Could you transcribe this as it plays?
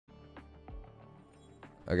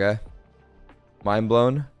Okay. Mind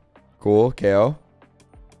blown. Cool. KO.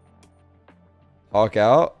 Hawk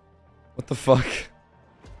out. What the fuck?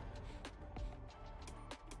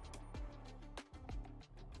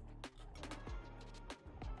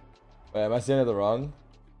 Wait, am I saying it wrong?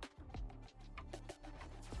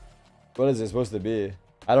 What is it supposed to be?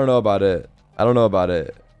 I don't know about it. I don't know about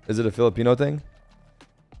it. Is it a Filipino thing?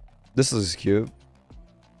 This looks cute.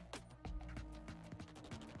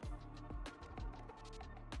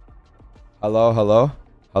 Hello, hello,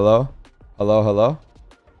 hello, hello, hello.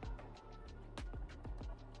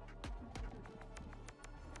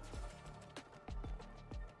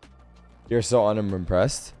 You're so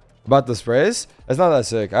unimpressed about the sprays? It's not that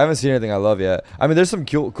sick. I haven't seen anything I love yet. I mean, there's some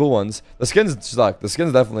cool ones. The skins suck. The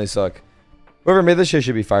skins definitely suck. Whoever made this shit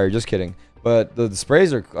should be fired. Just kidding. But the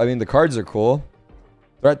sprays are, I mean, the cards are cool.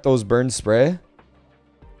 Threat those burn spray.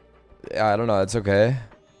 Yeah, I don't know. It's okay.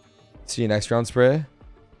 See next round spray.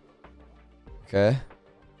 Okay.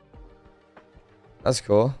 That's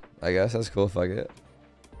cool. I guess that's cool. Fuck it.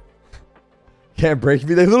 Can't break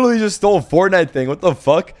me. They literally just stole a Fortnite thing. What the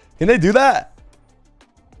fuck? Can they do that?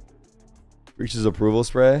 Reaches approval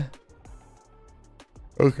spray.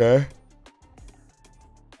 Okay.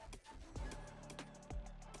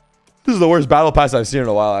 This is the worst battle pass I've seen in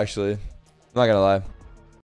a while, actually. I'm not gonna lie.